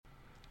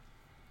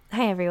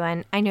Hi,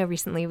 everyone. I know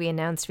recently we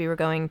announced we were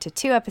going to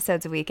 2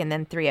 episodes a week and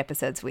then 3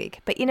 episodes a week.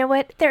 But you know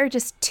what? There are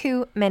just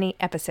too many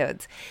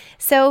episodes.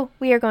 So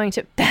we are going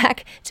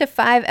back to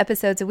 5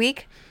 episodes a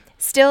week.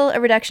 Still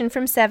a reduction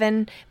from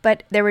 7,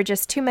 but there were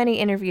just too many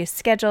interviews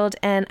scheduled,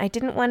 and I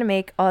didn't want to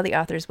make all the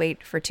authors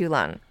wait for too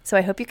long. So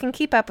I hope you can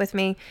keep up with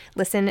me.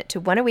 Listen to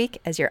 1 a week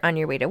as you're on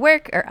your way to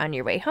work or on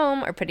your way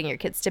home or putting your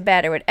kids to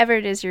bed or whatever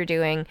it is you're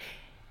doing.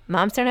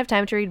 Moms Don't Have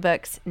Time to Read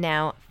Books,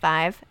 now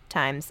 5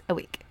 times a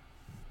week.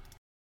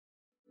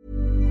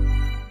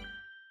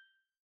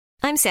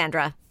 I'm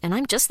Sandra, and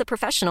I'm just the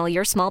professional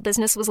your small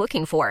business was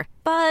looking for.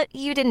 But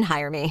you didn't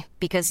hire me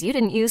because you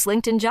didn't use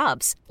LinkedIn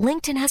Jobs.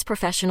 LinkedIn has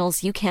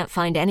professionals you can't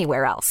find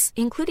anywhere else,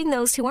 including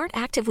those who aren't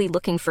actively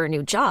looking for a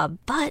new job,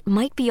 but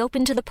might be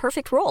open to the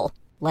perfect role,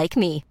 like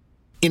me.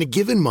 In a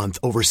given month,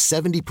 over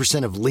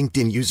 70% of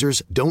LinkedIn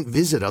users don't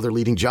visit other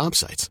leading job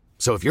sites.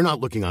 So if you're not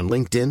looking on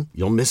LinkedIn,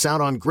 you'll miss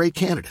out on great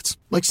candidates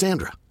like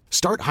Sandra.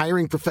 Start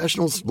hiring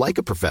professionals like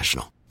a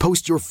professional.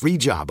 Post your free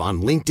job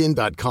on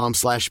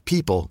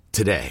linkedin.com/people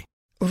today.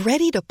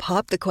 Ready to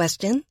pop the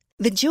question?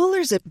 The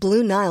jewelers at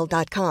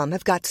BlueNile.com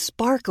have got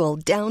sparkle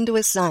down to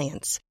a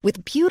science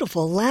with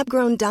beautiful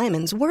lab-grown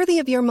diamonds worthy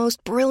of your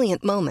most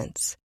brilliant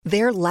moments.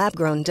 Their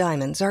lab-grown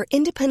diamonds are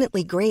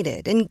independently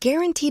graded and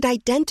guaranteed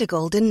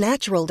identical to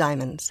natural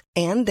diamonds,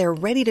 and they're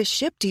ready to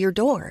ship to your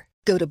door.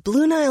 Go to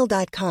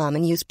BlueNile.com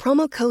and use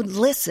promo code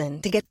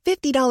LISTEN to get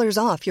 $50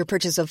 off your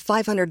purchase of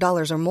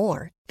 $500 or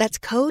more. That's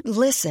code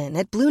LISTEN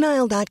at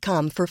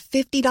BlueNile.com for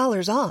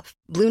 $50 off.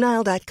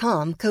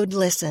 BlueNile.com, code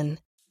LISTEN.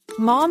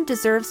 Mom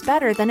deserves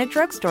better than a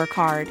drugstore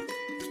card.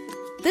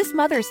 This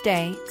Mother's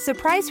Day,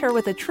 surprise her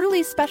with a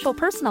truly special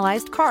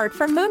personalized card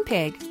from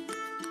Moonpig.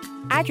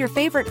 Add your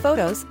favorite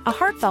photos, a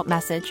heartfelt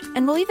message,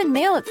 and we'll even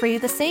mail it for you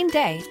the same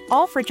day,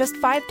 all for just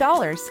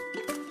 $5.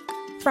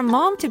 From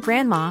mom to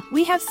grandma,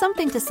 we have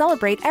something to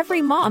celebrate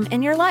every mom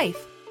in your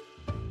life.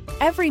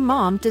 Every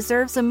mom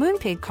deserves a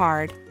Moonpig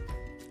card.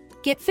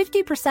 Get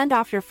 50%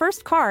 off your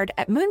first card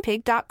at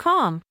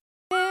moonpig.com.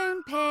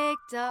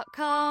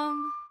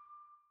 Moonpig.com.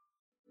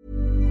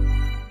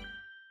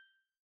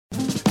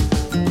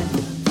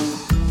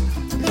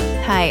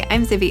 Hi,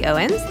 I'm Zibby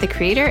Owens, the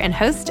creator and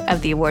host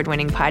of the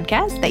award-winning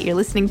podcast that you're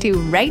listening to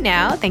right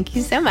now. Thank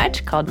you so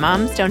much, called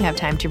Moms Don't Have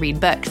Time to Read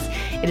Books.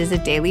 It is a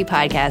daily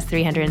podcast,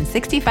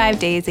 365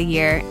 days a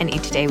year, and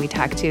each day we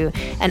talk to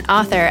an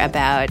author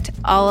about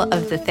all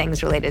of the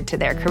things related to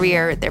their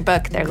career, their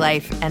book, their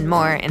life, and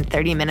more in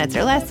 30 minutes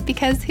or less,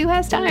 because who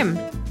has time?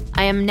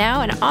 I am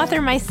now an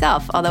author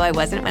myself, although I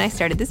wasn't when I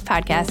started this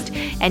podcast,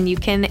 and you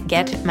can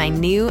get my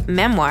new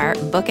memoir,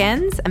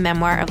 Bookends, a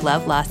memoir of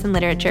love, loss, and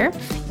literature,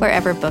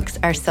 wherever books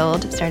are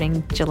sold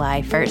starting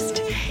July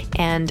 1st,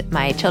 and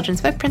my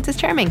children's book, Princess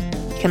Charming.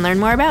 You can learn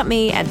more about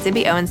me at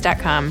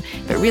zibbyowens.com,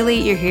 but really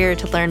you're here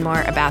to learn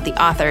more about the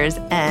authors,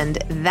 and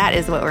that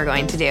is what we're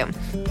going to do.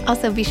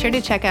 Also, be sure to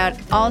check out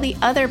all the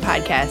other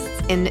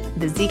podcasts in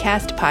the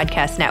Zcast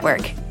Podcast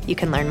Network. You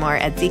can learn more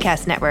at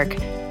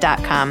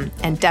zcastnetwork.com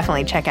and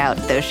definitely check out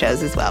those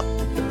shows as well.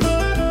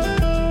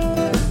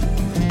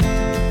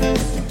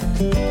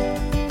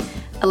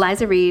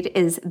 Eliza Reid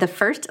is the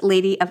First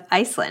Lady of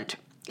Iceland.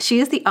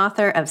 She is the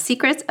author of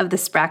Secrets of the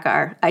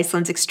SPRAKKAR,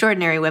 Iceland's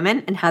Extraordinary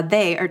Women and How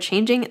They Are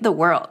Changing the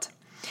World.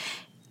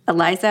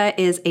 Eliza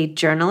is a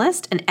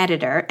journalist, an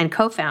editor, and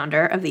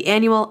co-founder of the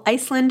annual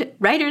Iceland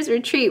Writers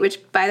Retreat, which,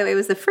 by the way,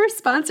 was the first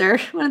sponsor,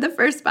 one of the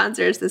first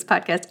sponsors this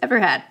podcast ever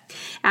had.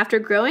 After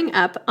growing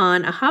up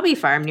on a hobby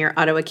farm near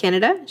Ottawa,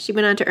 Canada, she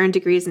went on to earn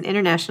degrees in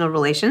international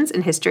relations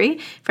and history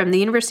from the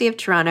University of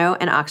Toronto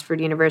and Oxford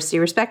University,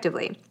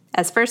 respectively.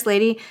 As First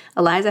Lady,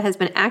 Eliza has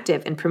been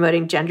active in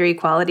promoting gender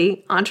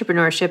equality,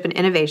 entrepreneurship and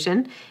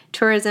innovation,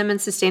 tourism and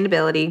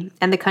sustainability,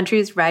 and the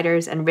country's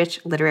writers and rich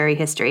literary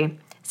history.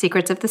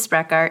 Secrets of the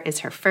SPRAKKAR is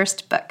her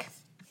first book.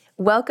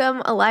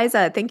 Welcome,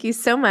 Eliza. Thank you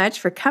so much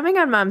for coming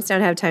on Moms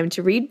Don't Have Time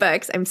to Read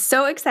Books. I'm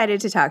so excited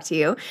to talk to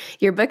you.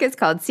 Your book is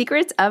called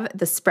Secrets of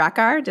the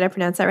SPRAKKAR. Did I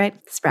pronounce that right?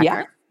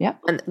 SPRAKKAR. Yeah.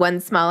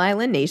 One small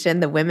island nation,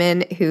 the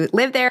women who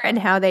live there and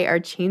how they are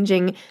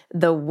changing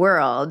the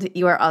world.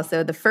 You are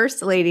also the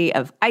First Lady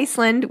of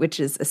Iceland, which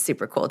is a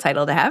super cool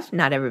title to have.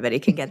 Not everybody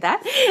can get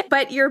that.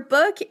 But your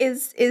book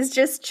is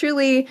just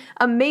truly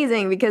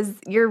amazing because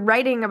you're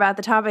writing about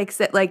the topics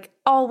that like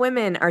all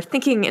women are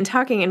thinking and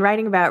talking and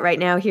writing about right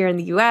now here in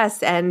the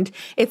US. And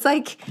it's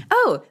like,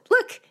 oh,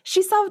 look,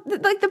 she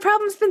solved, like the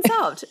problem's been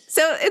solved.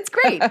 So it's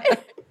great.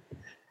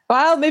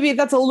 Well, maybe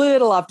that's a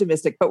little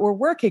optimistic, but we're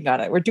working on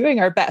it. We're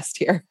doing our best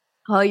here.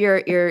 Well,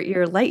 you're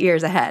light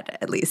years ahead,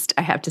 at least.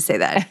 I have to say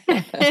that.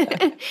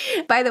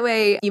 By the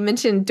way, you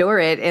mentioned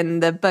Dorrit in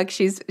the book.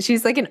 She's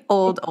like an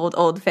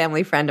old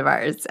family friend of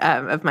ours,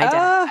 of my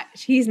dad.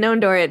 He's known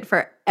Dorrit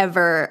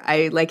forever.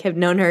 I have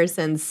known her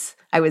since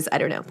I was, I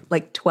don't know,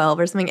 like 12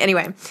 or something.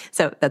 Anyway,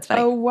 so that's funny.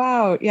 Oh,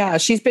 wow. Yeah.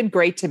 She's been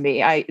great to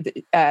me.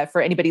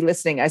 For anybody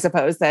listening, I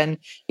suppose, then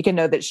you can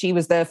know that she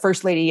was the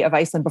First Lady of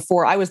Iceland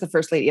before I was the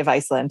First Lady of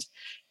Iceland.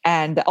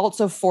 And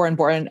also foreign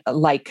born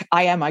like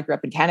I am. I grew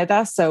up in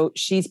Canada. So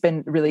she's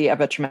been really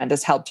of a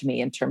tremendous help to me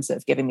in terms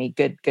of giving me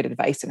good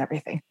advice and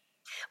everything.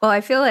 Well,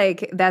 I feel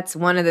like that's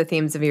one of the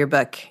themes of your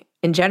book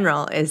in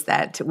general, is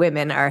that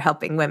women are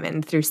helping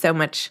women through so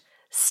much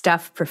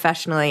stuff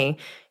professionally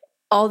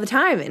all the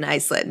time in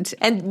Iceland.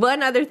 And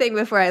one other thing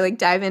before I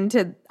dive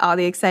into all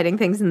the exciting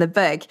things in the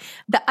book,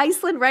 the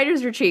Iceland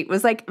Writers Retreat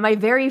was my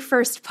very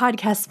first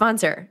podcast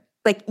sponsor,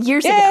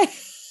 years ago.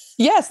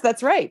 Yes,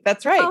 that's right.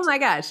 That's right. Oh my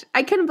gosh.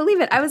 I couldn't believe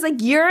it. I was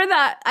like, you're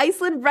the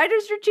Iceland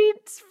Writers Retreat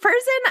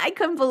person? I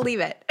couldn't believe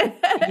it.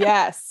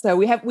 Yes. So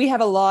we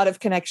have a lot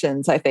of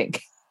connections, I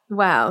think.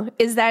 Wow.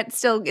 Is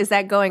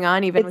that going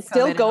on even with COVID? It's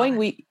still going.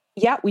 We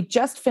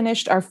just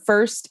finished our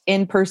first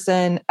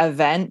in-person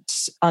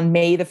event on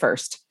May the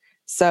 1st.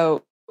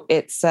 So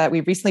it's we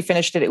recently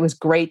finished it. It was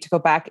great to go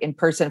back in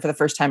person for the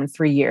first time in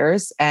 3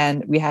 years.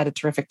 And we had a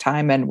terrific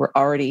time, and we're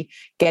already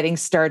getting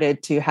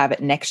started to have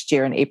it next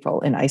year in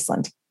April in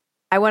Iceland.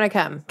 I want to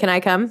come. Can I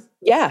come?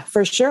 Yeah,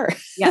 for sure.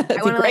 Yeah,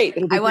 that'd be great.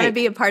 I want to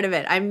be a part of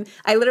it.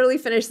 I literally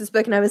finished this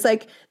book and I was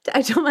like,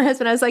 I told my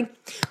husband, I was like,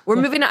 we're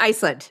moving to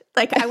Iceland.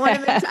 I want to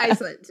move to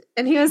Iceland.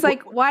 And he was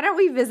like, why don't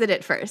we visit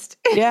it first?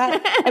 Yeah.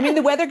 I mean,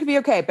 the weather could be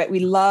okay, but we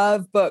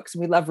love books.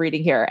 We love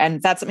reading here.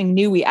 And that's something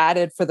new we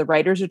added for the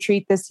Writers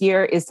Retreat this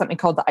year, is something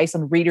called the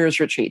Iceland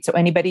Readers Retreat. So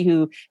anybody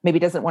who maybe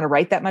doesn't want to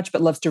write that much,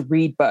 but loves to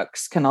read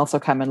books, can also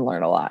come and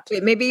learn a lot.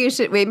 Wait, maybe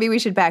we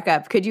should back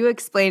up. Could you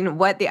explain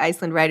what the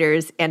Iceland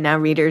Writers and now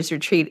Readers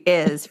Retreat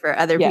is for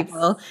other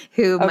people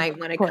who might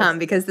want to come?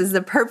 Because this is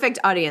a perfect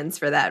audience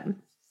for that.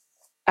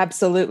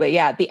 Absolutely.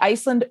 Yeah. The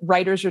Iceland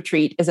Writers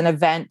Retreat is an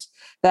event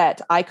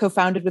that I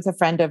co-founded with a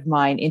friend of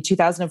mine in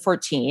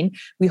 2014.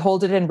 We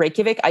hold it in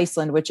Reykjavik,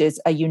 Iceland, which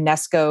is a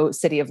UNESCO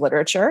city of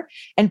literature.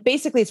 And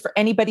basically it's for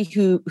anybody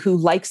who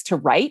likes to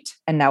write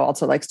and now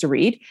also likes to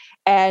read.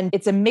 And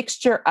it's a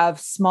mixture of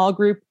small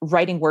group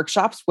writing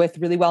workshops with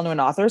really well-known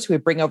authors who we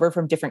bring over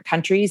from different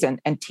countries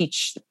and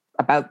teach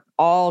about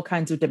all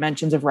kinds of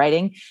dimensions of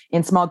writing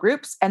in small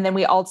groups. And then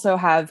we also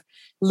have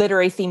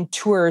literary themed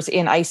tours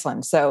in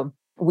Iceland. So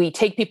we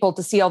take people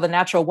to see all the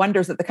natural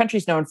wonders that the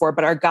country's known for,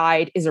 but our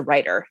guide is a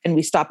writer, and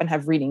we stop and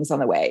have readings on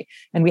the way.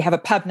 And we have a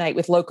pub night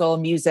with local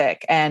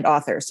music and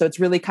authors. So it's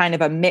really kind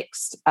of a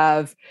mix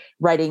of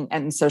writing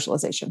and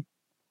socialization.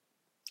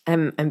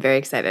 I'm very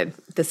excited.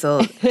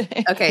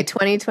 Okay,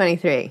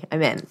 2023.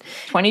 I'm in.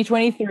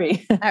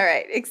 2023. All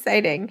right,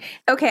 exciting.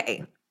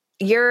 Okay.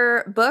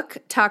 Your book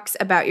talks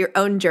about your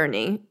own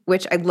journey,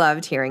 which I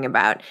loved hearing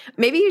about.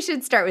 Maybe you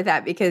should start with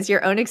that, because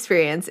your own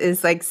experience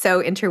is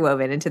so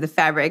interwoven into the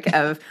fabric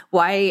of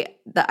why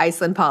the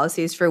Iceland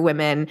policies for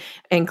women,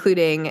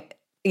 including,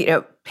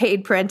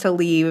 paid parental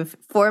leave,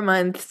 4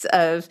 months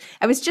of,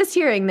 I was just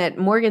hearing that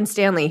Morgan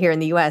Stanley here in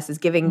the US is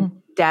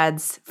giving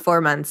dads 4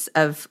 months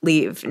of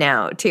leave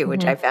now too,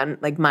 which I found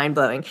mind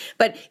blowing.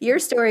 But your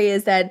story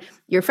is that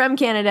you're from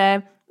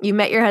Canada. You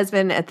met your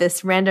husband at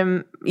this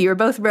you were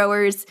both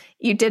rowers.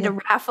 You did a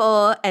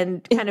raffle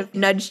and kind of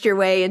nudged your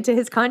way into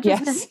his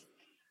consciousness. Yes.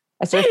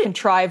 I sort of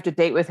contrived a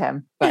date with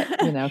him, but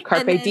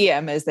carpe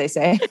diem, as they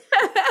say.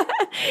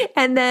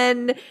 And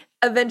then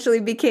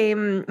eventually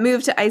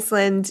moved to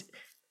Iceland.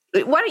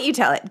 Why don't you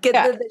tell it?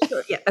 The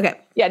story. Yeah. Okay.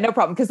 Yeah, no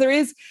problem. Because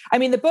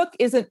the book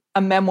isn't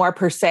a memoir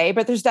per se,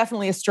 but there's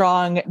definitely a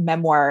strong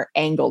memoir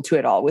angle to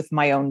it all, with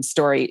my own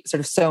story sort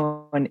of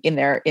sewn in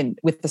there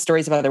with the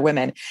stories of other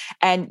women.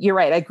 And you're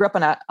right. I grew up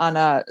on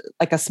a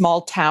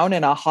small town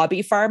in a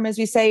hobby farm, as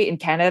we say, in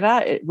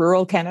Canada,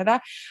 rural Canada.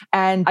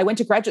 And I went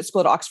to graduate school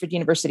at Oxford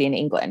University in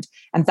England.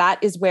 And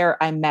that is where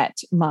I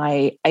met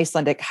my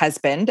Icelandic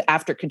husband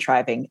after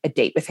contriving a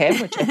date with him,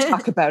 which I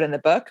talk about in the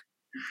book.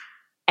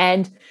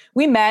 And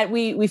we met,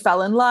 we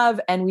fell in love,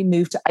 and we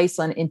moved to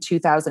Iceland in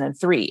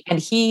 2003. And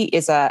he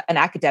is an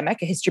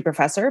academic, a history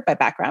professor by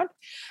background.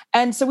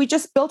 And so we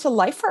just built a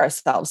life for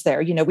ourselves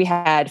there. We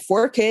had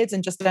 4 kids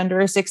in just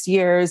under 6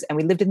 years, and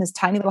we lived in this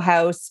tiny little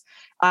house.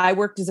 I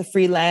worked as a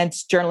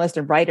freelance journalist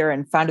and writer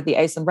and founded the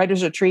Iceland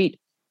Writers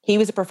Retreat. He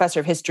was a professor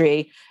of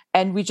history,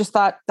 and we just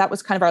thought that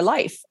was kind of our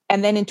life.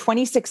 And then in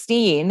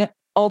 2016,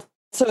 also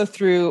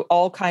through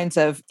all kinds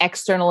of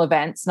external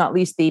events, not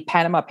least the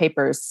Panama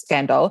Papers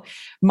scandal,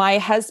 my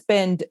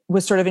husband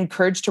was sort of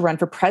encouraged to run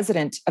for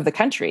president of the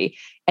country.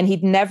 And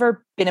he'd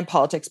never been in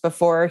politics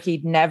before.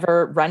 He'd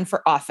never run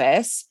for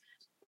office.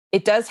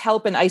 It does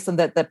help in Iceland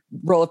that the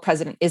role of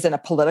president isn't a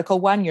political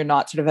one. You're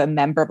not sort of a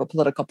member of a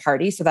political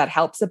party. So that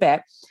helps a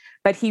bit.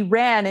 But he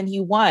ran and he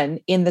won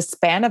in the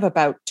span of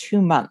about 2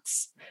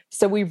 months.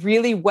 So we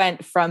really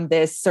went from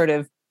this sort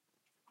of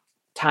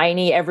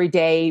tiny,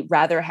 everyday,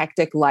 rather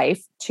hectic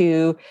life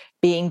to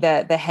being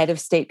the head of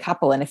state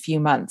couple in a few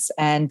months.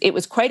 And it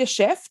was quite a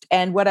shift.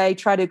 And what I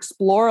try to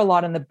explore a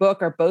lot in the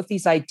book are both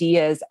these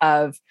ideas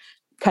of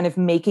kind of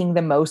making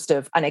the most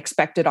of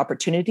unexpected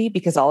opportunity,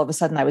 because all of a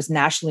sudden I was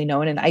nationally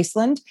known in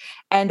Iceland.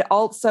 And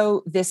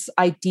also this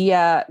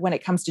idea when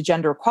it comes to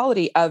gender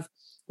equality of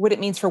what it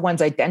means for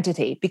one's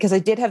identity, because I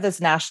did have this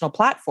national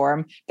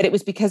platform, but it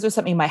was because of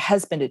something my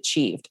husband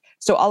achieved.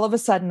 So all of a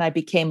sudden I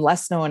became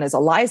less known as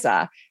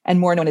Eliza and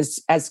more known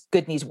as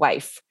Goodney's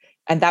wife.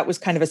 And that was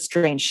kind of a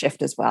strange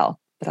shift as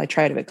well that I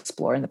try to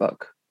explore in the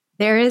book.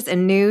 There is a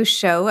new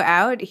show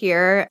out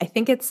here. I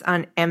think it's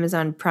on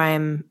Amazon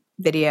Prime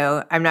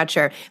Video. I'm not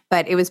sure,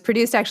 but it was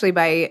produced actually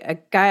by a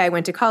guy I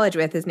went to college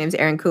with. His name's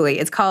Aaron Cooley.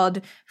 It's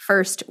called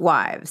First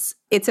Wives.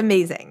 It's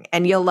amazing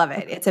and you'll love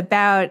it. It's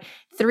about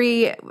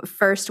 3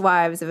 first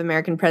wives of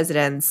American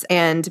presidents,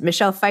 and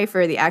Michelle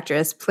Pfeiffer, the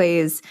actress,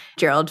 plays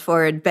Gerald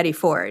Ford, Betty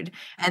Ford.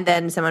 And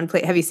then someone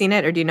have you seen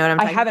it or do you know what I'm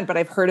talking about? I haven't, but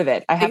I've heard of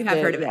it. I have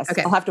heard of it. Yes,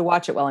 okay. I'll have to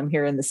watch it while I'm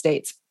here in the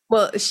States.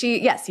 Well,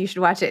 yes, you should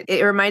watch it.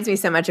 It reminds me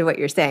so much of what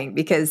you're saying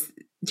because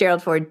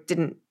Gerald Ford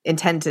didn't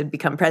intend to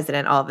become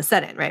president all of a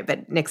sudden, right?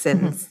 But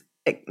Nixon's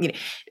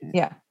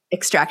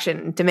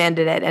extraction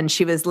demanded it. And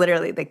she was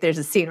literally like, there's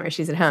a scene where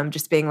she's at home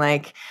just being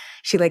like,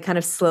 she like kind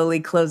of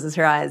slowly closes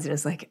her eyes and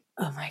is like,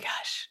 oh my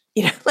gosh,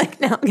 like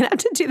now I'm going to have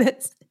to do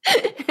this.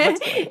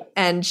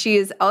 And she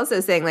is also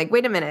saying like,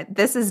 wait a minute,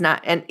 this is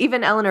not, and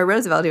even Eleanor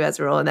Roosevelt, who has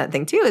a role in that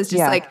thing too, is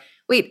just like,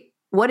 wait,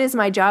 what is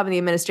my job in the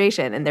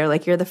administration? And they're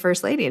like, you're the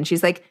first lady. And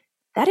she's like,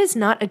 that is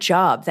not a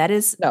job. That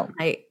is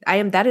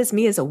that is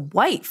me as a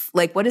wife.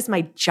 Like, what is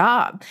my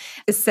job?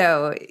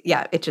 So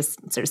yeah, it just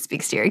sort of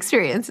speaks to your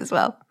experience as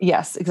well.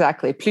 Yes,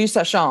 exactly. Plus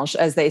ça change,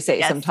 as they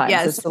say sometimes.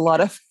 Yes. There's a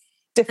lot of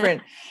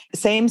different,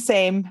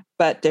 same,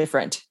 but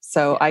different.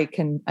 So I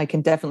can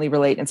definitely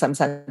relate in some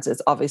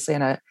senses, obviously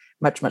on a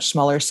much, much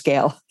smaller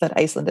scale than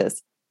Iceland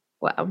is.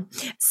 Wow.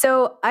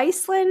 So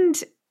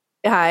Iceland,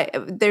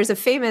 there's a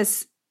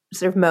famous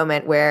sort of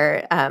moment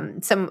where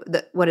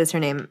what is her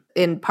name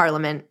in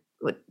Parliament,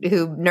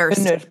 who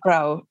nursed.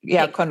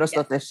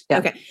 Konradóttir. Yeah.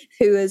 Okay.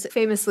 Who is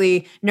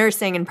famously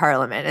nursing in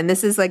Parliament. And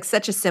this is like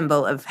such a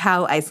symbol of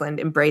how Iceland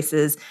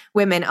embraces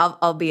women,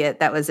 albeit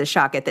that was a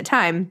shock at the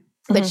time.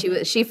 But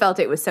she felt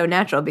it was so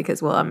natural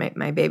because, well,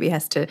 my baby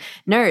has to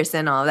nurse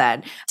and all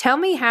that. Tell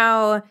me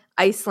how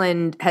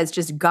Iceland has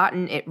just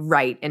gotten it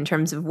right in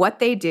terms of what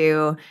they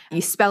do.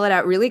 You spell it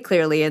out really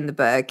clearly in the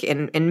book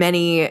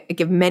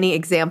give many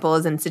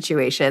examples and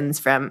situations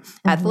from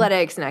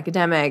athletics and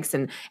academics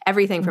and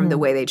everything from the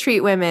way they treat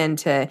women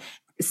to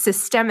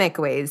systemic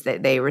ways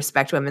that they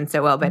respect women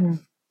so well. But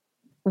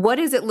what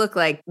does it look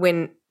like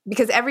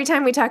because every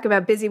time we talk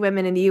about busy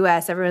women in the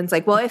US, everyone's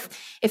like, well,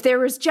 if there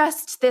was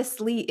just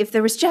this leave, if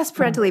there was just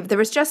parental leave, if there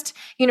was just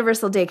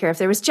universal daycare, if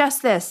there was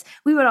just this,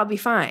 we would all be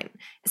fine.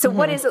 So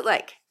what is it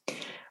like?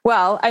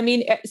 Well, I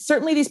mean,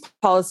 certainly these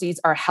policies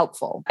are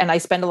helpful. And I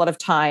spend a lot of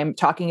time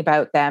talking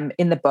about them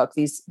in the book,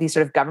 these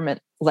sort of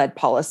government-led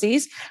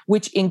policies,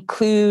 which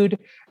include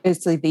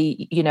basically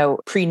the,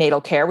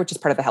 prenatal care, which is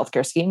part of the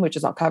healthcare scheme, which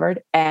is all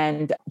covered,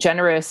 and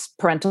generous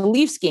parental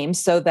leave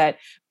schemes so that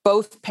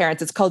both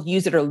parents, it's called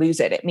use it or lose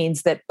it. It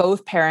means that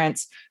both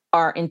parents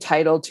are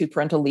entitled to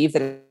parental leave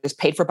that is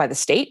paid for by the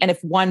state. And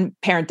if one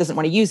parent doesn't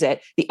want to use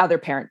it, the other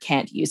parent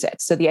can't use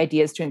it. So the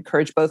idea is to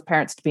encourage both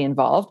parents to be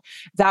involved.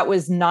 That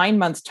was 9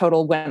 months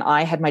total when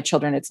I had my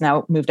children. It's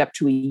now moved up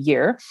to a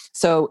year.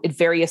 So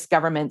various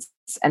governments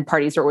and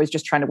parties are always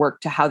just trying to work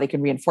to how they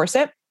can reinforce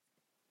it.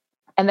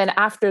 And then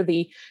after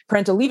the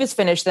parental leave is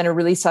finished, then a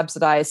really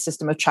subsidized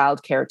system of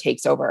childcare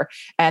takes over.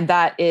 And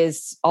that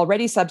is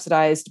already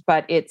subsidized,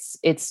 but it's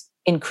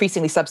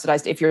increasingly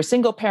subsidized if you're a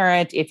single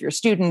parent, if you're a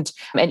student,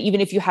 and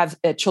even if you have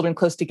children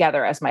close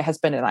together, as my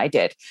husband and I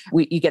did.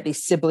 You get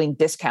these sibling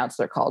discounts,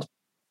 they're called.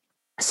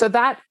 So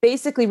that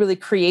basically really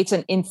creates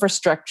an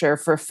infrastructure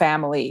for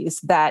families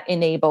that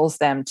enables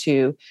them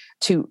to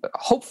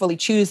hopefully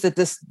choose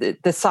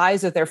the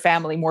size of their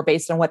family more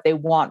based on what they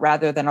want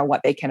rather than on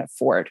what they can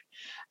afford.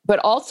 But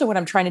also what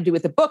I'm trying to do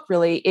with the book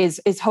really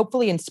is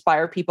hopefully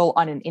inspire people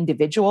on an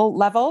individual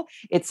level.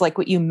 It's like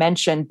what you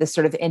mentioned, this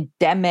sort of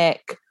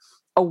endemic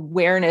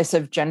awareness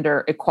of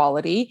gender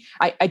equality.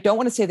 I don't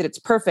want to say that it's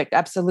perfect,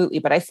 absolutely,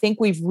 but I think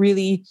we've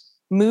really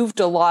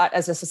moved a lot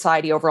as a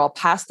society overall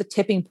past the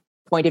tipping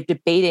point of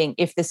debating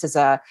if this is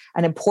an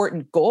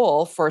important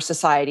goal for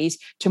societies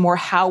to more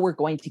how we're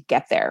going to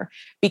get there.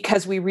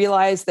 Because we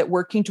realize that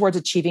working towards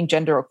achieving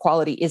gender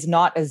equality is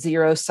not a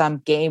zero-sum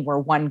game where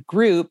one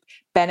group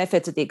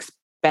benefits at the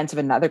expense of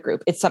another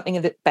group. It's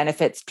something that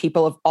benefits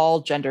people of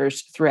all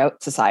genders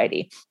throughout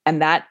society.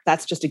 And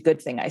that's just a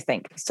good thing, I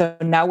think. So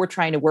now we're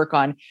trying to work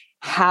on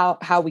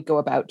how we go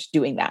about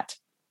doing that.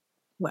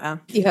 Wow.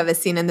 You have a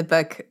scene in the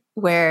book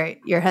where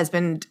your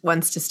husband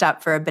wants to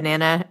stop for a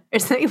banana or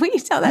something. Will you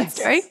tell that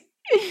story?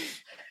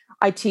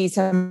 I tease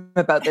him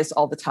about this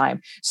all the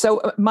time. So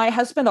my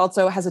husband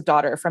also has a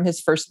daughter from his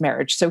first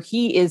marriage. So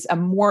he is a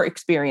more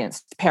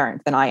experienced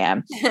parent than I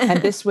am.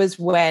 And this was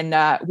when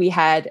we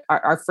had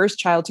our first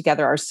child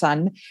together, our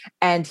son,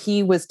 and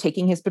he was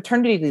taking his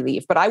paternity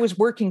leave. But I was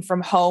working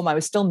from home. I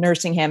was still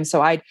nursing him.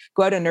 So I'd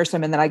go out and nurse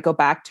him and then I'd go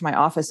back to my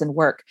office and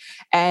work.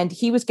 And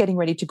he was getting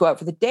ready to go out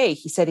for the day.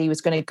 He said he was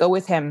going to go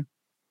with him,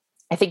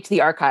 I think, to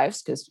the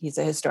archives because he's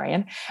a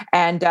historian,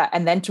 and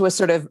then to a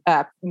sort of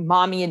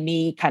mommy and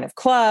me kind of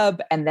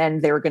club, and then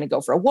they were going to go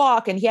for a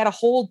walk. And he had a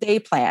whole day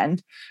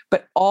planned,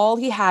 but all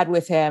he had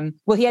with him,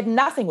 well, he had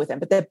nothing with him,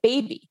 but the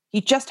baby. He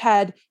didn't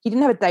have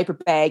a diaper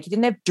bag, he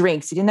didn't have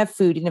drinks, he didn't have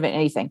food, he didn't have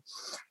anything.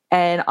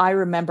 And I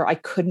remember I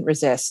couldn't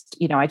resist.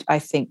 I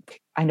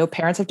think I know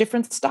parents have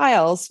different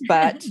styles,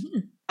 but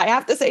I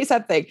have to say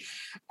something.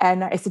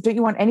 And I said, don't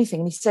you want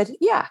anything? And he said,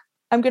 yeah,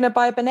 I'm going to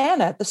buy a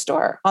banana at the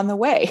store on the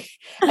way.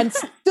 And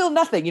still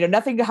nothing,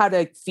 nothing to how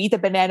to feed the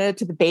banana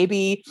to the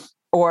baby,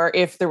 or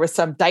if there was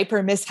some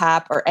diaper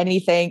mishap or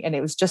anything. And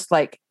it was just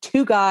like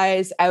two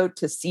guys out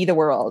to see the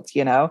world,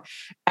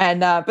 and,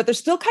 but there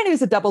still kind of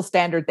is a double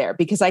standard there,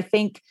 because I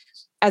think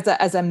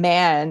as a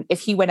man, if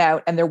he went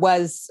out and there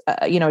was,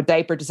 a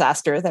diaper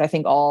disaster that I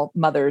think all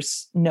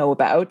mothers know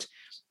about,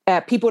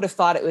 people would have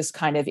thought it was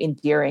kind of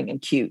endearing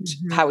and cute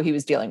how he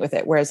was dealing with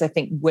it. Whereas I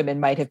think women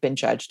might have been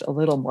judged a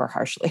little more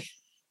harshly.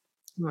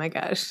 Oh my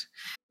gosh.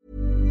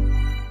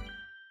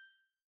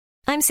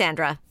 I'm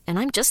Sandra, and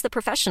I'm just the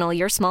professional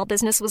your small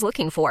business was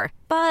looking for.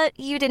 But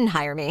you didn't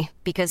hire me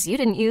because you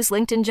didn't use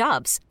LinkedIn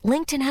Jobs.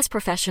 LinkedIn has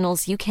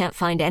professionals you can't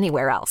find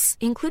anywhere else,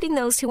 including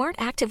those who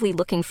aren't actively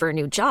looking for a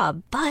new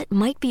job, but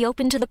might be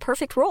open to the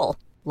perfect role,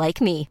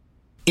 like me.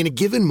 In a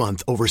given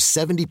month, over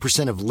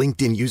 70% of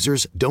LinkedIn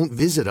users don't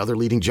visit other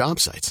leading job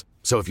sites.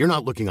 So if you're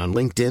not looking on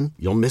LinkedIn,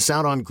 you'll miss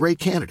out on great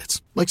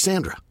candidates like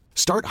Sandra.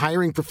 Start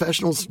hiring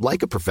professionals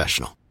like a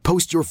professional.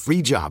 Post your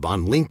free job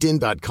on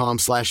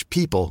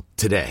linkedin.com/people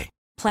today.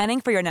 Planning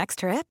for your next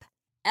trip?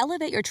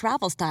 Elevate your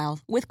travel style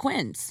with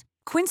Quince.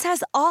 Quince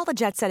has all the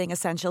jet-setting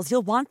essentials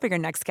you'll want for your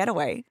next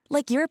getaway,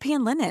 like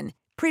European linen,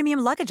 premium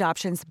luggage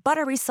options,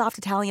 buttery soft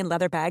Italian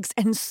leather bags,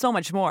 and so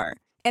much more.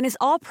 And is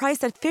all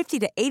priced at 50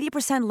 to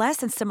 80% less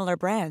than similar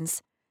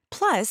brands.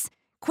 Plus,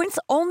 Quince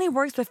only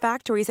works with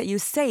factories that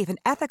use safe and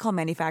ethical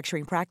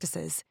manufacturing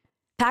practices.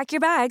 Pack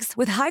your bags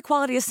with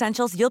high-quality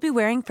essentials you'll be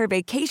wearing for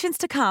vacations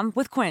to come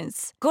with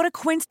Quince. Go to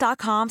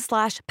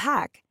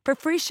quince.com/pack for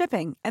free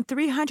shipping and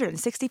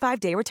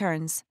 365-day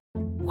returns.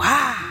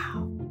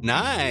 Wow.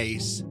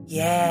 Nice.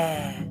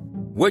 Yeah.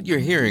 What you're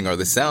hearing are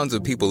the sounds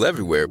of people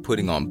everywhere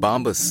putting on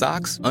Bombas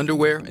socks,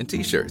 underwear, and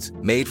T-shirts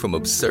made from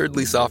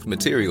absurdly soft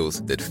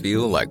materials that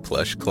feel like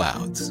plush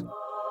clouds.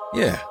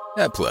 Yeah,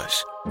 that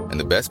plush. And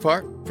the best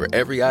part? For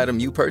every item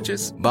you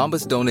purchase,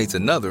 Bombas donates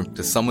another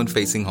to someone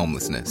facing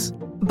homelessness.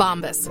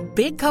 Bombas.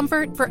 Big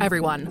comfort for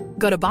everyone.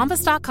 Go to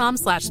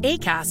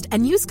bombas.com/ACAST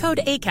and use code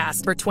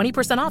ACAST for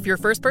 20% off your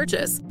first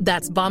purchase.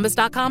 That's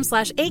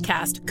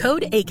bombas.com/ACAST.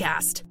 Code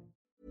ACAST.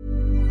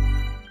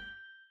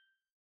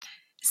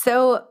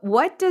 So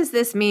what does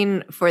this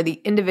mean for the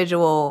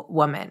individual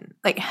woman?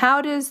 Like,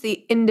 how does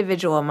the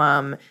individual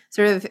mom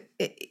sort of,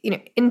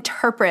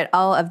 interpret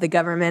all of the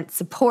government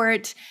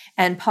support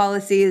and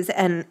policies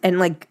and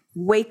like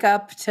wake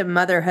up to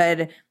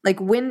motherhood? Like,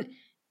 when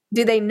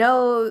do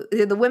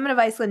the women of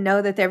Iceland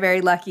know that they're very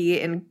lucky?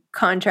 In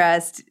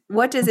contrast,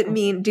 what does it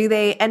mean? Do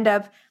they end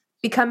up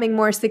becoming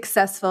more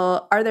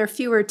successful? Are there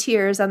fewer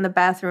tears on the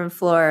bathroom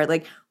floor?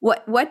 Like,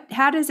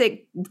 how does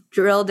it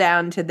drill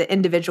down to the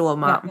individual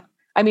mom? Yeah.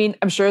 I mean,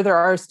 I'm sure there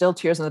are still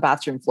tears on the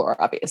bathroom floor,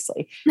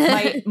 obviously.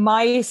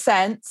 My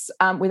sense,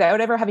 without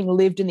ever having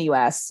lived in the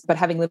US, but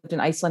having lived in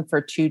Iceland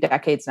for 2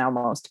 decades now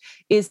almost,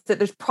 is that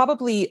there's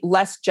probably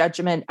less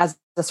judgment as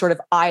the sort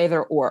of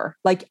either or.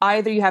 Like,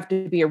 either you have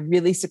to be a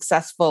really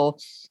successful,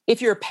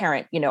 if you're a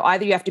parent,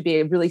 either you have to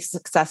be a really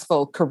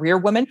successful career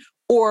woman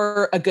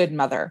or a good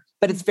mother,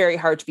 but it's very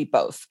hard to be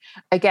both.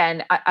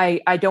 Again,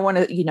 I don't want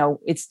to,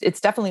 it's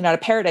definitely not a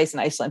paradise in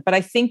Iceland, but I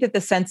think that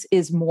the sense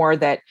is more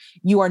that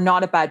you are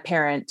not a bad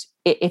parent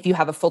if you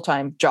have a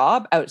full-time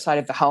job outside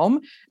of the home.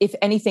 If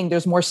anything,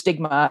 there's more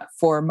stigma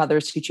for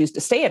mothers who choose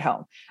to stay at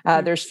home.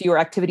 There's fewer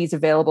activities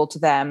available to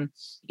them,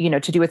 to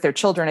do with their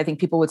children. I think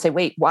people would say,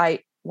 wait,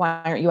 why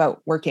aren't you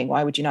out working?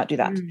 Why would you not do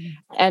that?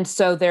 And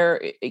so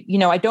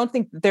I don't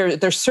think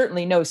there's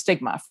certainly no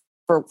stigma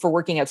for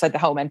working outside the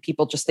home, and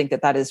people just think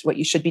that is what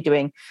you should be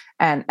doing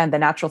and the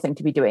natural thing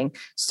to be doing.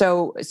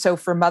 So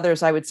for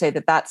mothers, I would say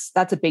that's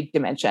a big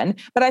dimension.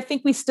 But I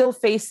think we still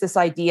face this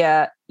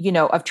idea,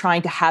 of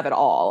trying to have it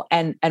all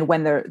and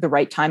when the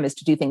right time is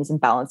to do things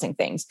and balancing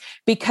things,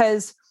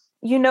 because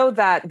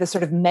that the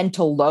sort of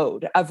mental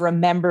load of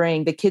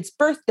remembering the kids'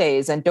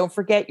 birthdays and don't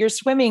forget your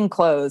swimming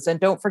clothes and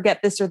don't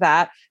forget this or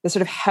that, the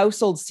sort of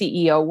household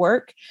CEO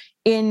work.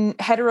 In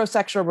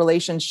heterosexual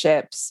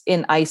relationships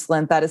in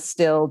Iceland, that is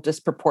still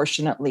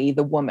disproportionately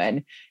the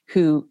woman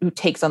who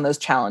takes on those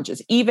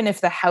challenges. Even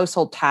if the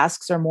household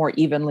tasks are more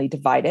evenly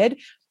divided,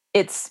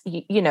 it's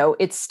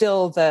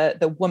still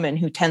the woman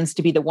who tends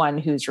to be the one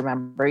who's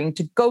remembering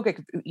to go get,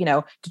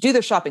 to do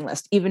the shopping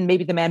list. Even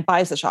maybe the man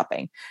buys the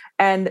shopping.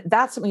 And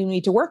that's something we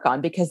need to work on,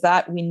 because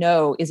that we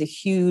know is a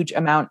huge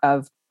amount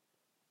of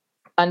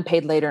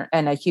unpaid labor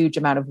and a huge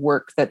amount of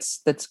work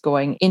that's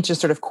going into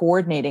sort of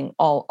coordinating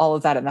all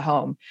of that in the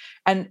home.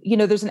 And,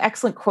 there's an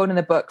excellent quote in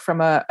the book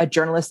from a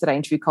journalist that I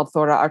interviewed called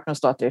Thora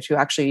Arnarsdóttir, who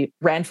actually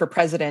ran for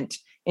president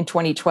in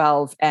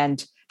 2012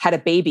 and had a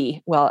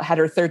baby, had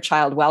her third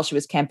child while she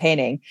was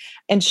campaigning.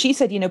 And she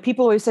said,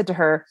 people always said to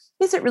her,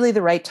 is it really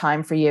the right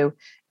time for you?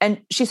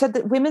 And she said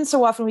that women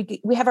so often,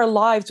 we have our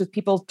lives with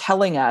people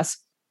telling us,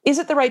 is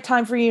it the right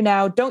time for you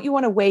now? Don't you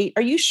want to wait?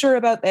 Are you sure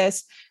about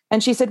this?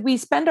 And she said, we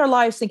spend our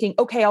lives thinking,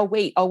 okay, I'll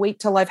wait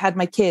till I've had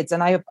my kids,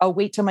 and I'll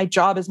wait till my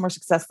job is more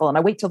successful, and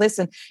I wait till this,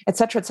 and et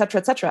cetera, et cetera,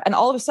 et cetera. And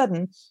all of a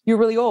sudden you're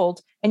really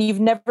old and you've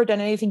never done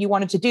anything you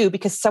wanted to do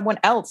because someone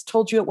else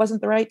told you it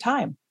wasn't the right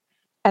time.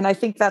 And I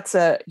think that's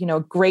a,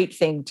 great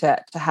thing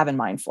to have in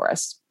mind for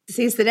us.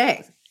 Seize the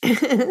day.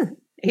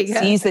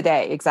 Seize the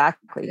day.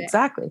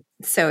 Exactly.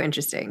 So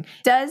interesting.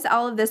 Does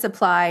all of this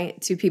apply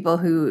to people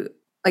who,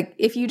 like,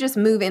 if you just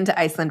move into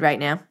Iceland right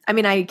now? I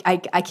mean, I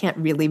can't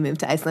really move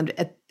to Iceland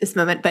at this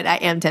moment, but I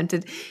am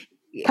tempted.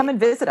 Come and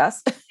visit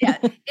us. Yeah.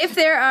 If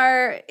there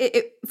are,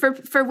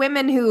 for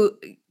women who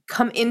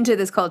come into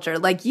this culture,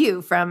 like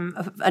you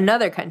from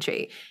another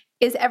country,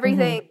 is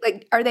everything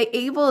like, are they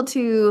able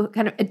to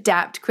kind of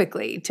adapt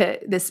quickly to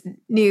this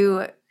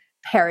new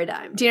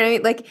paradigm? Do you know what I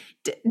mean? Like,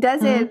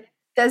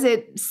 does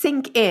it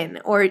sink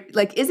in, or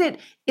like,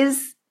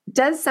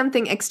 does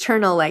something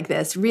external like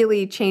this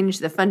really change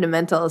the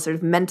fundamental sort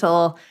of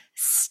mental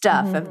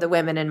stuff of the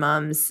women and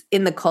moms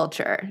in the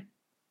culture?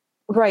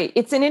 Right.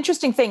 It's an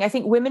interesting thing. I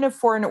think women of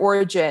foreign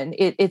origin,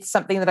 it's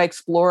something that I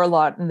explore a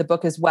lot in the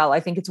book as well. I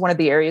think it's one of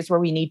the areas where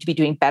we need to be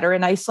doing better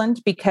in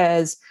Iceland,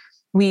 because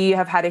we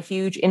have had a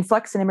huge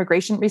influx in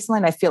immigration recently.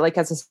 And I feel like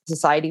as a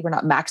society, we're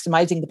not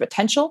maximizing the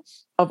potential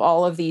of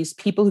all of these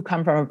people who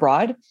come from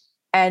abroad.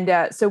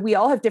 And so we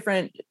all have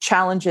different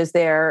challenges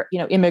there.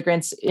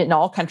 Immigrants in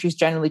all countries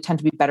generally tend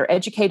to be better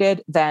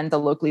educated than the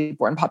locally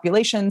born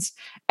populations.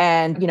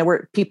 And,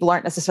 where people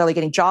aren't necessarily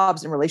getting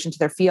jobs in relation to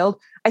their field.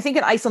 I think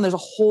in Iceland, there's a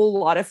whole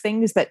lot of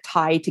things that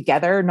tie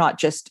together, not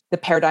just the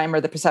paradigm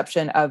or the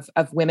perception of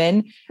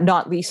women,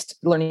 not least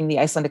learning the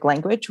Icelandic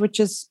language, which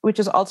is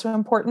also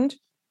important.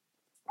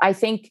 I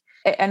think,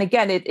 and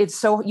again, it's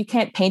so you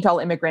can't paint all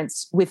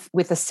immigrants with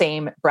the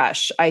same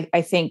brush.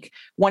 I think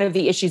one of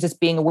the issues is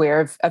being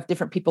aware of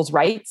different people's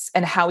rights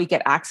and how we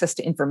get access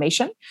to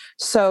information.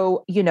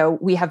 So,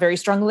 we have very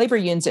strong labor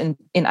unions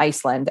in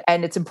Iceland,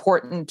 and it's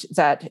important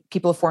that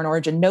people of foreign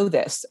origin know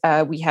this.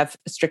 We have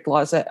strict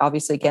laws,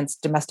 obviously,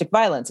 against domestic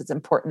violence. It's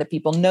important that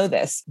people know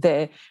this.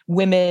 The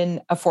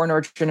women of foreign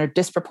origin are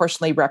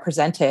disproportionately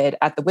represented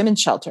at the women's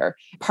shelter,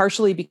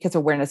 partially because of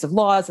awareness of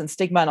laws and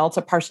stigma, and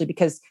also partially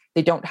because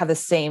they don't have the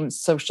same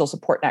social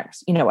support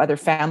networks, other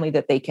family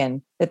that they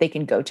can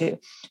go to.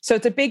 So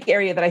it's a big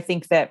area that I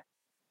think that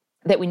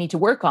we need to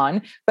work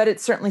on, but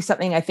it's certainly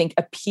something I think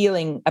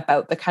appealing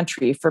about the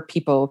country for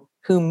people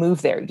who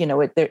move there.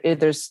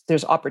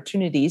 There's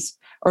opportunities,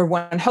 or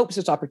one hopes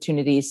there's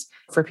opportunities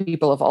for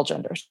people of all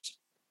genders.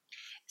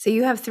 So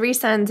you have 3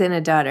 sons and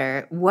a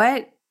daughter.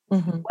 What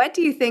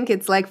do you think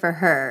it's like for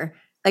her?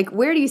 Like,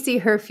 where do you see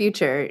her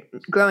future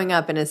growing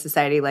up in a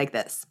society like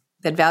this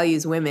that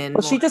values women?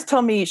 Well, she just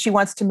told me she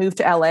wants to move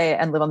to LA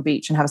and live on the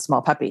beach and have a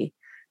small puppy.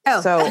 Oh.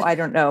 So I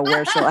don't know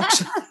where she'll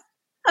actually.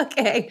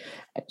 Okay.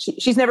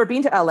 She's never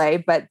been to LA,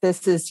 but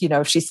this is,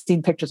 she's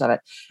seen pictures of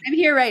it. I'm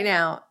here right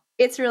now.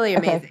 It's really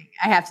amazing. Okay.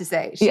 I have to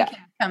say, she can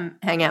come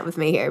hang out with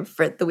me here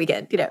for the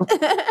weekend,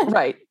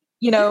 Right.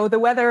 The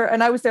weather,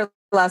 and I was there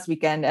last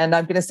weekend, and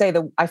I'm going to say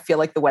that I feel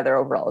like the weather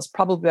overall is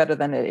probably better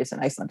than it is in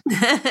Iceland.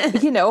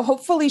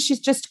 Hopefully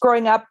she's just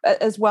growing up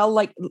as well,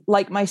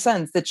 like my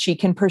sons, that she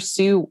can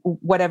pursue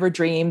whatever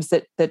dreams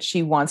that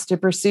she wants to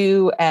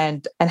pursue,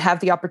 and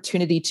have the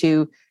opportunity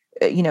to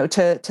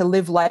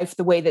live life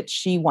the way that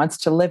she wants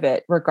to live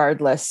it,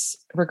 regardless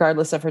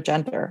of her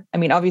gender. I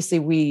mean, obviously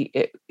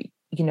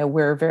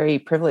we're very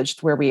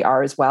privileged where we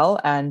are as well.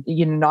 And,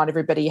 not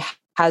everybody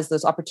has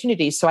those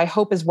opportunities. So I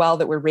hope as well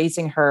that we're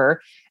raising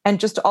her and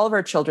just all of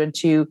our children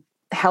to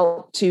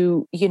help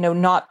to,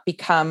 not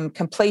become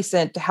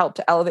complacent, to help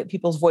to elevate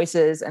people's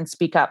voices and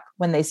speak up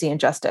when they see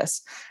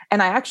injustice.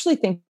 And I actually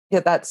think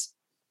that that's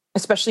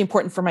especially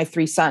important for my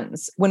 3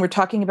 sons. When we're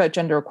talking about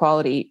gender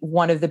equality,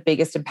 one of the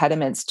biggest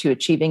impediments to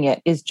achieving it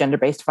is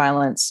gender-based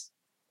violence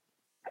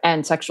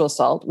and sexual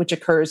assault, which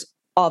occurs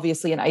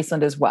obviously in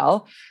Iceland as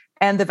well.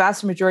 And the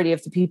vast majority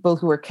of the people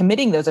who are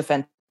committing those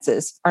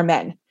offenses are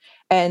men.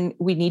 And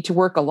we need to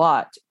work a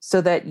lot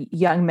so that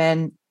young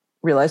men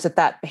realize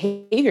that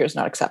behavior is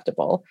not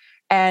acceptable.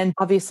 And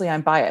obviously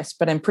I'm biased,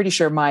 but I'm pretty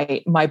sure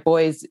my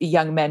boys,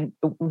 young men,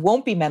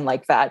 won't be men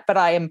like that. But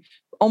I am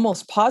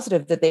almost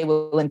positive that they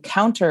will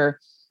encounter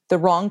the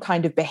wrong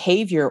kind of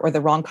behavior or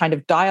the wrong kind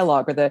of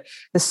dialogue or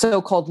the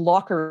so-called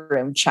locker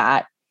room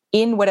chat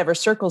in whatever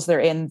circles they're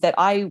in that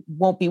I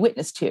won't be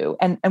witness to.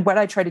 And what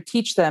I try to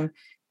teach them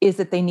is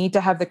that they need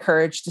to have the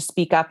courage to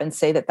speak up and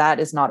say that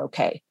is not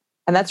okay.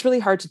 And that's really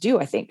hard to do,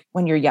 I think,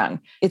 when you're young.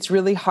 It's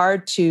really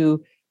hard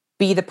to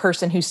be the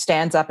person who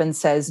stands up and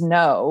says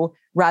no,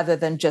 rather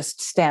than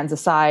just stands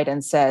aside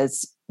and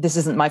says, this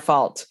isn't my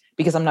fault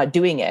because I'm not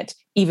doing it,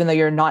 even though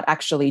you're not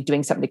actually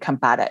doing something to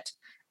combat it.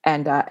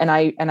 And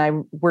I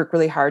work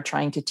really hard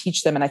trying to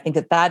teach them. And I think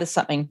that is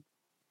something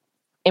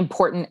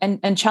important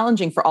and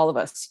challenging for all of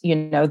us,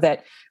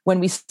 that when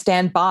we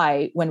stand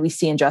by, when we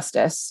see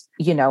injustice,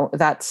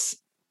 that's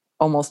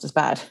almost as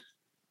bad.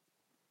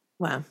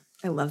 Wow.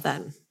 I love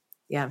that.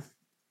 Yeah.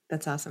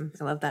 That's awesome.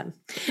 I love that.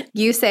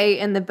 You say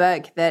in the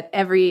book that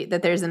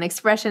there's an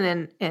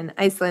expression in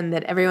Iceland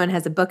that everyone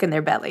has a book in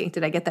their belly.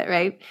 Did I get that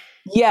right?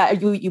 Yeah,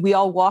 we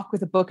all walk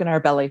with a book in our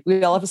belly.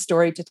 We all have a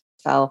story to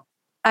tell.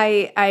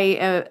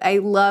 I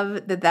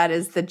love that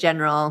is the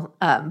general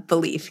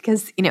belief,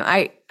 because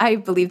I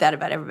believe that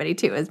about everybody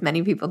too, as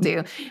many people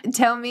do.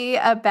 Tell me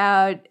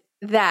about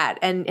that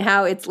and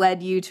how it's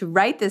led you to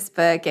write this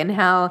book and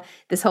how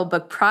this whole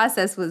book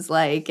process was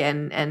like,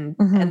 and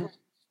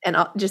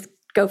I'll just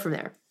go from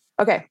there.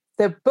 Okay.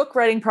 The book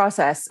writing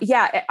process.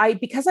 Yeah.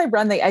 Because I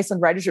run the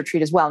Iceland Writers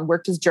Retreat as well and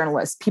worked as a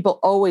journalist, people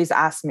always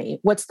ask me,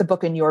 what's the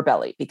book in your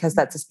belly? Because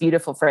that's this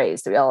beautiful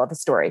phrase that we all have a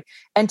story.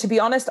 And to be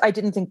honest, I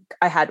didn't think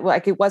I had,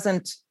 it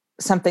wasn't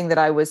something that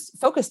I was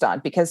focused on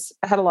because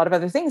I had a lot of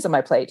other things on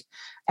my plate.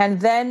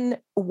 And then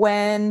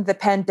when the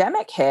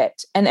pandemic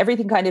hit and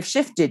everything kind of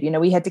shifted,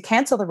 we had to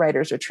cancel the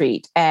Writers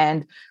Retreat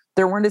and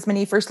there weren't as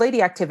many First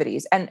Lady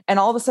activities. And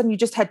all of a sudden you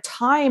just had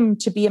time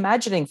to be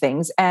imagining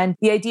things. And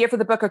the idea for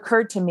the book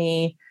occurred to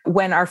me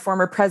when our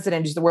former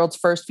president, who's the world's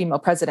first female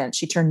president,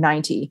 she turned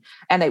 90.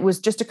 And it was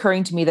just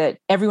occurring to me that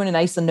everyone in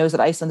Iceland knows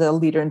that Iceland is a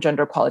leader in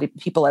gender equality,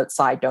 but people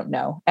outside don't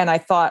know. And I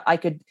thought I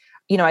could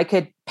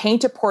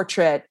paint a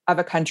portrait of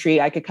a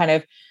country. I could kind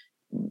of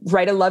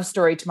write a love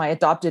story to my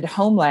adopted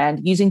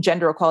homeland using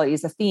gender equality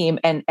as a theme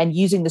and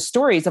using the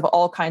stories of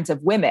all kinds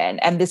of women.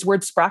 And this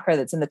word SPRAKKAR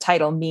that's in the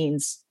title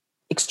means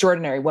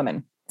extraordinary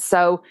women.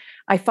 So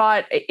I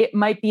thought it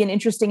might be an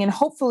interesting and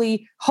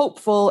hopefully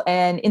hopeful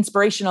and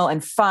inspirational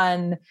and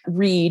fun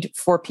read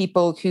for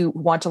people who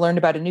want to learn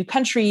about a new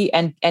country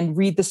and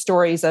read the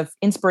stories of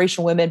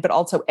inspirational women, but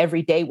also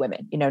everyday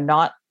women,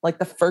 not like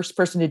the first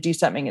person to do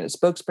something and a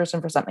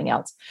spokesperson for something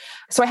else.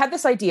 So I had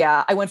this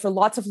idea. I went for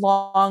lots of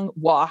long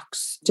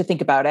walks to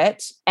think about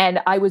it. And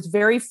I was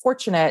very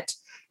fortunate.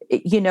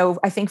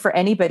 I think for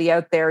anybody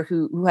out there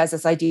who has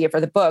this idea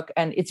for the book,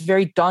 and it's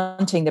very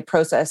daunting, the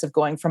process of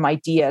going from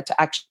idea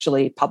to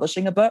actually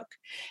publishing a book.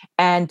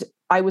 And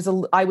I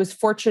was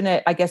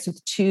fortunate, I guess,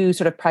 with two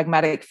sort of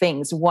pragmatic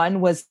things.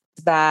 One was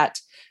that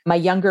my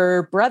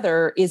younger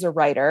brother is a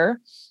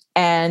writer.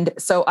 And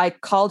so I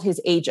called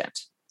his agent.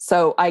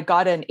 So I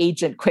got an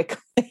agent quickly,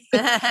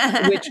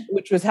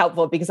 which was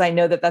helpful because I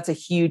know that that's a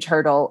huge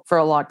hurdle for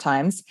a lot of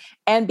times.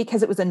 And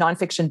because it was a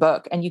nonfiction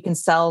book and you can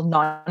sell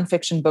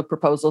nonfiction book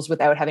proposals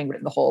without having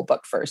written the whole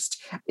book first.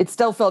 It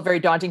still felt very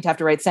daunting to have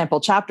to write sample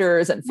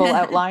chapters and full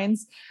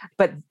outlines.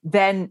 But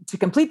then to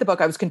complete the book,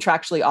 I was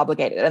contractually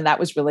obligated. And that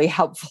was really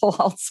helpful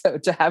also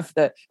to have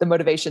the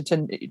motivation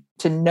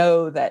to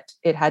know that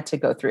it had to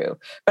go through.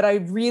 But I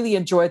really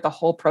enjoyed the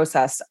whole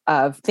process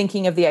of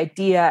thinking of the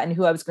idea and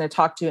who I was going to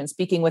talk to and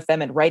speaking with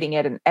them and writing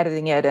it and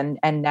editing it.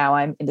 And now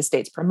I'm in the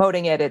States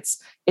promoting it.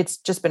 It's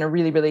just been a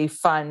really, really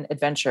fun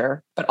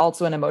adventure, but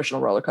also an emotional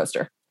roller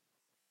coaster.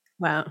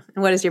 Wow.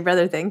 And what does your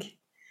brother think?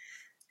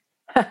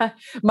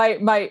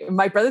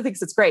 My brother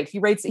thinks it's great. He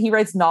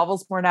writes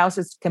novels more now, so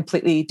it's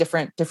completely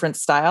different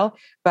style.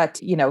 But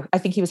I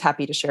think he was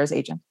happy to share his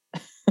agent.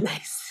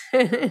 Nice.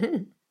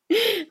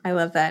 I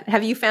love that.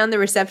 Have you found the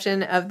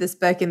reception of this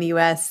book in the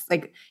US?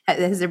 Like,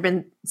 has there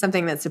been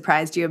something that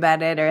surprised you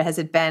about it, or has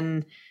it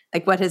been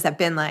like, what has that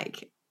been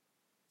like?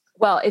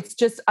 Well, it's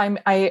just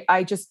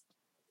I just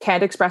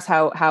can't express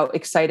how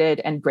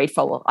excited and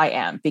grateful I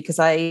am because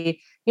I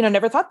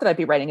never thought that I'd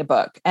be writing a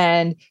book.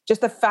 And just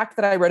the fact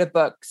that I wrote a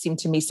book seemed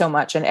to me so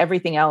much, and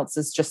everything else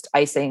is just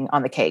icing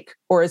on the cake.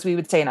 Or as we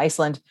would say in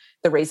Iceland,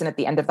 the raisin at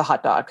the end of the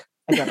hot dog.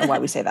 I don't know why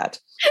we say that.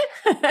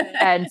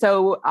 And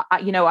so,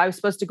 I was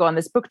supposed to go on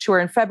this book tour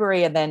in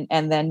February, and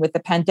then with the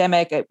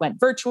pandemic, it went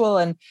virtual,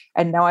 and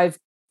now I've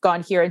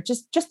gone here, and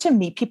just to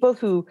meet people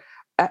who,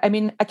 I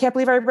can't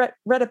believe I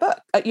wrote a book.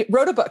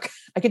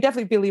 I can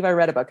definitely believe I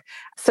read a book.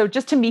 So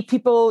just to meet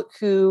people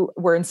who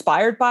were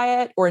inspired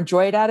by it or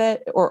enjoyed at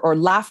it or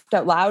laughed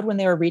out loud when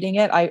they were reading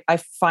it, I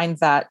find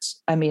that,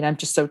 I'm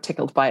just so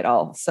tickled by it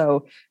all.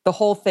 So the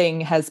whole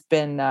thing has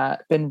been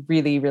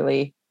really,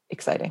 really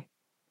exciting.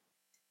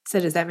 So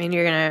does that mean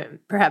you're going to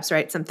perhaps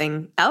write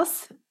something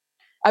else?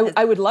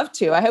 I would love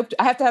to. I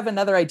have to have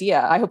another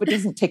idea. I hope it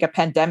doesn't take a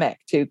pandemic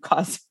to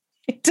cause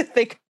me to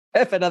think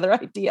of another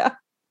idea.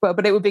 Well,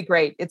 but it would be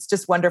great. It's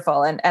just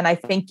wonderful. And I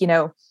think,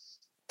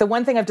 the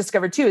one thing I've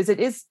discovered too is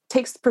it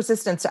takes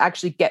persistence to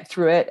actually get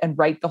through it and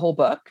write the whole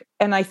book.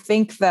 And I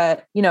think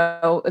that,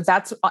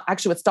 that's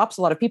actually what stops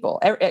a lot of people.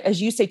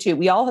 As you say too,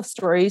 we all have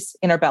stories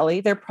in our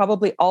belly. They're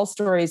probably all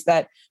stories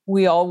that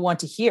we all want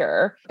to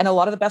hear. And a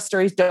lot of the best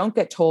stories don't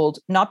get told,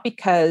 not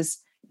because,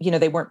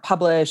 they weren't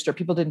published or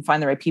people didn't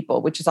find the right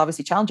people, which is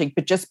obviously challenging,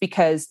 but just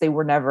because they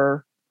were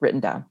never written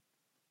down.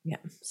 Yeah.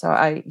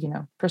 So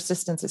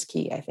persistence is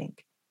key, I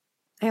think.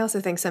 I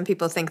also think some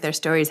people think their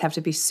stories have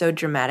to be so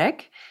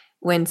dramatic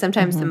when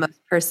sometimes the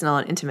most personal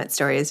and intimate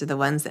stories are the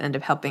ones that end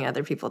up helping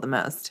other people the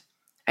most.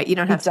 You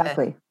don't have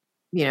to,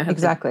 you don't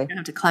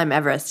have to climb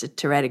Everest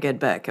to write a good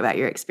book about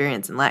your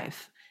experience in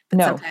life. But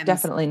no,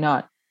 definitely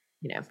not.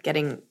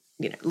 Getting,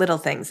 little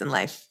things in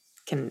life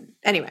can,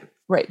 anyway.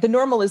 Right. The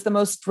normal is the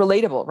most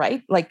relatable,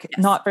 right? Like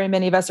not very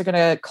many of us are going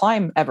to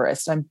climb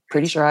Everest. I'm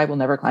pretty sure I will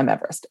never climb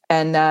Everest.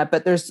 And,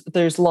 but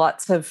there's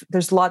lots of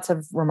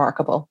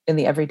remarkable in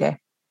the everyday.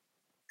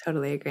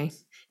 Totally agree.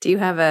 Do you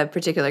have a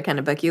particular kind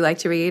of book you like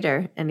to read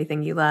or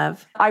anything you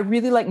love? I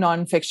really like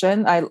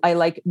nonfiction. I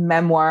like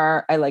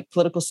memoir. I like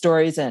political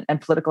stories and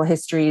political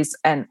histories.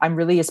 And I'm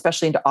really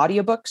especially into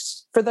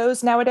audiobooks for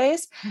those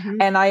nowadays. Mm-hmm.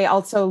 And I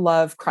also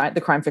love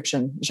the crime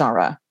fiction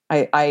genre.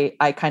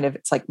 I kind of,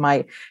 it's like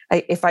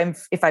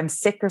if I'm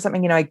sick or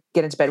something, I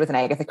get into bed with an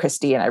Agatha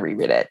Christie and I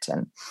reread it.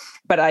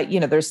 But I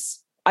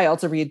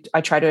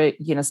try to,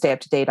 stay up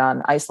to date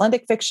on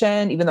Icelandic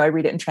fiction, even though I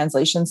read it in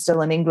translation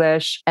still in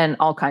English, and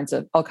all kinds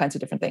of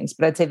different things.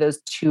 But I'd say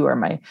those two are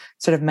my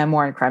sort of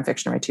memoir and crime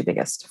fiction are my two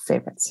biggest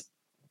favorites.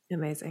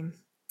 Amazing.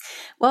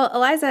 Well,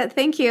 Eliza,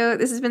 thank you.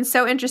 This has been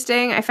so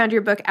interesting. I found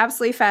your book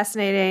absolutely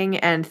fascinating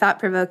and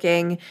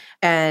thought-provoking.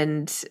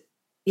 And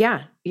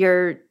yeah,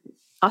 you're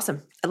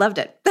awesome. I loved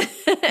it.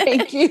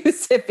 Thank you,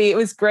 Sippy. It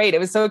was great. It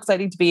was so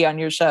exciting to be on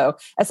your show,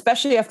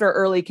 especially after our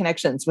early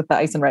connections with the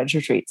Iceland Writers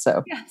Retreat.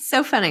 So yeah,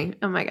 so funny.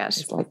 Oh my gosh.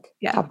 It's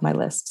top of my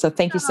list. So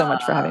thank you so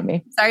much for having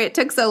me. Sorry it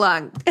took so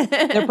long.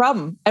 No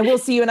problem. And we'll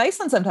see you in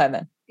Iceland sometime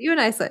then. You in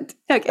Iceland.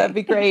 Okay. That'd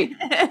be great.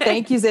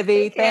 Thank you,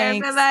 Zippy.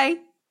 Thanks. Bye-bye.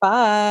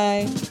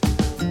 Bye.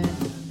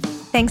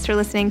 Thanks for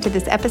listening to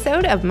this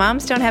episode of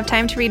Moms Don't Have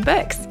Time to Read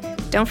Books.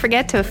 Don't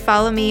forget to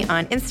follow me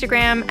on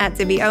Instagram at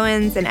Zibby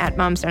Owens and at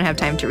Moms Don't Have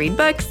Time to Read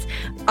Books.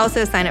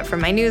 Also sign up for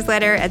my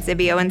newsletter at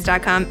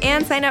zibbyowens.com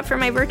and sign up for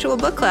my virtual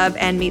book club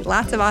and meet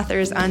lots of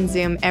authors on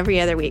Zoom every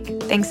other week.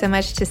 Thanks so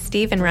much to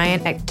Steve and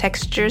Ryan at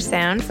Texture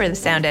Sound for the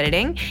sound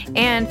editing.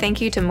 And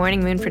thank you to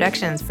Morning Moon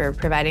Productions for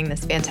providing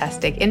this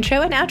fantastic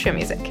intro and outro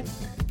music.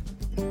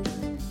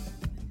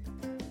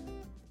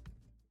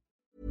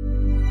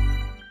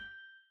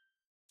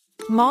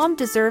 Mom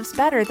deserves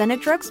better than a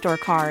drugstore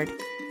card.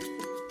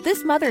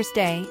 This Mother's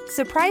Day,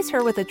 surprise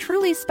her with a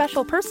truly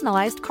special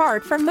personalized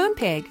card from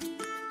Moonpig.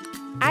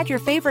 Add your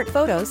favorite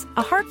photos,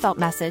 a heartfelt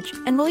message,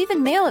 and we'll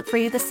even mail it for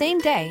you the same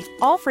day,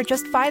 all for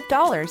just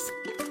 $5.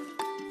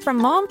 From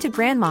mom to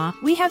grandma,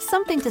 we have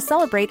something to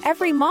celebrate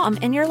every mom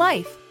in your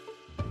life.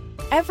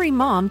 Every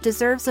mom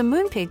deserves a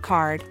Moonpig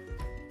card.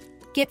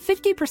 Get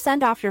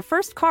 50% off your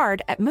first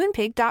card at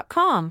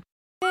moonpig.com.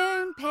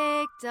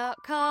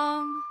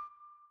 Moonpig.com.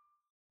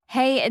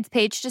 Hey, it's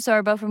Paige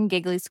DeSorbo from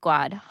Giggly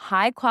Squad.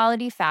 High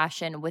quality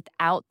fashion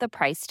without the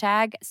price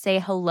tag. Say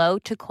hello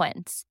to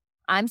Quince.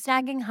 I'm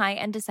snagging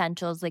high-end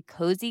essentials like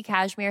cozy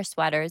cashmere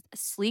sweaters,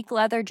 sleek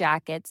leather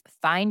jackets,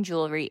 fine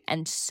jewelry,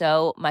 and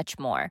so much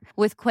more.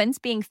 With Quince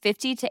being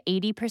 50 to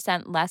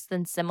 80% less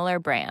than similar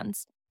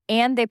brands.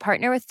 And they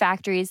partner with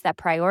factories that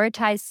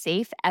prioritize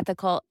safe,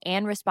 ethical,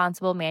 and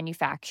responsible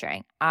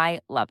manufacturing. I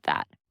love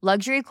that.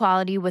 Luxury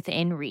quality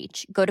within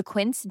reach. Go to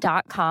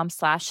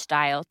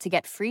quince.com/style to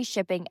get free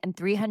shipping and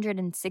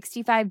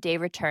 365-day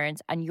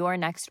returns on your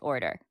next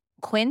order.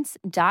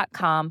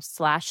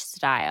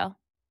 Quince.com/style.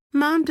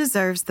 Mom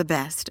deserves the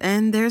best,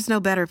 and there's no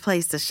better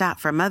place to shop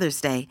for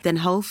Mother's Day than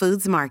Whole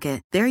Foods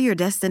Market. They're your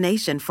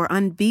destination for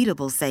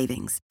unbeatable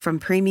savings, from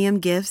premium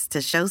gifts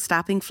to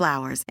show-stopping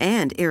flowers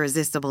and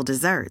irresistible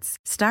desserts.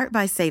 Start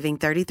by saving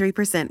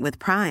 33% with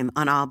Prime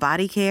on all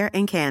body care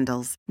and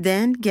candles.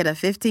 Then get a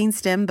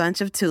 15-stem bunch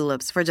of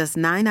tulips for just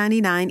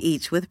 $9.99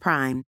 each with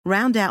Prime.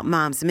 Round out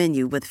Mom's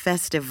menu with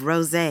festive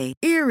rosé,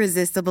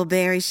 irresistible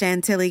berry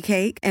chantilly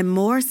cake, and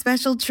more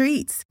special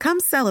treats. Come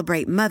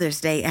celebrate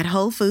Mother's Day at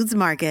Whole Foods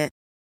Market.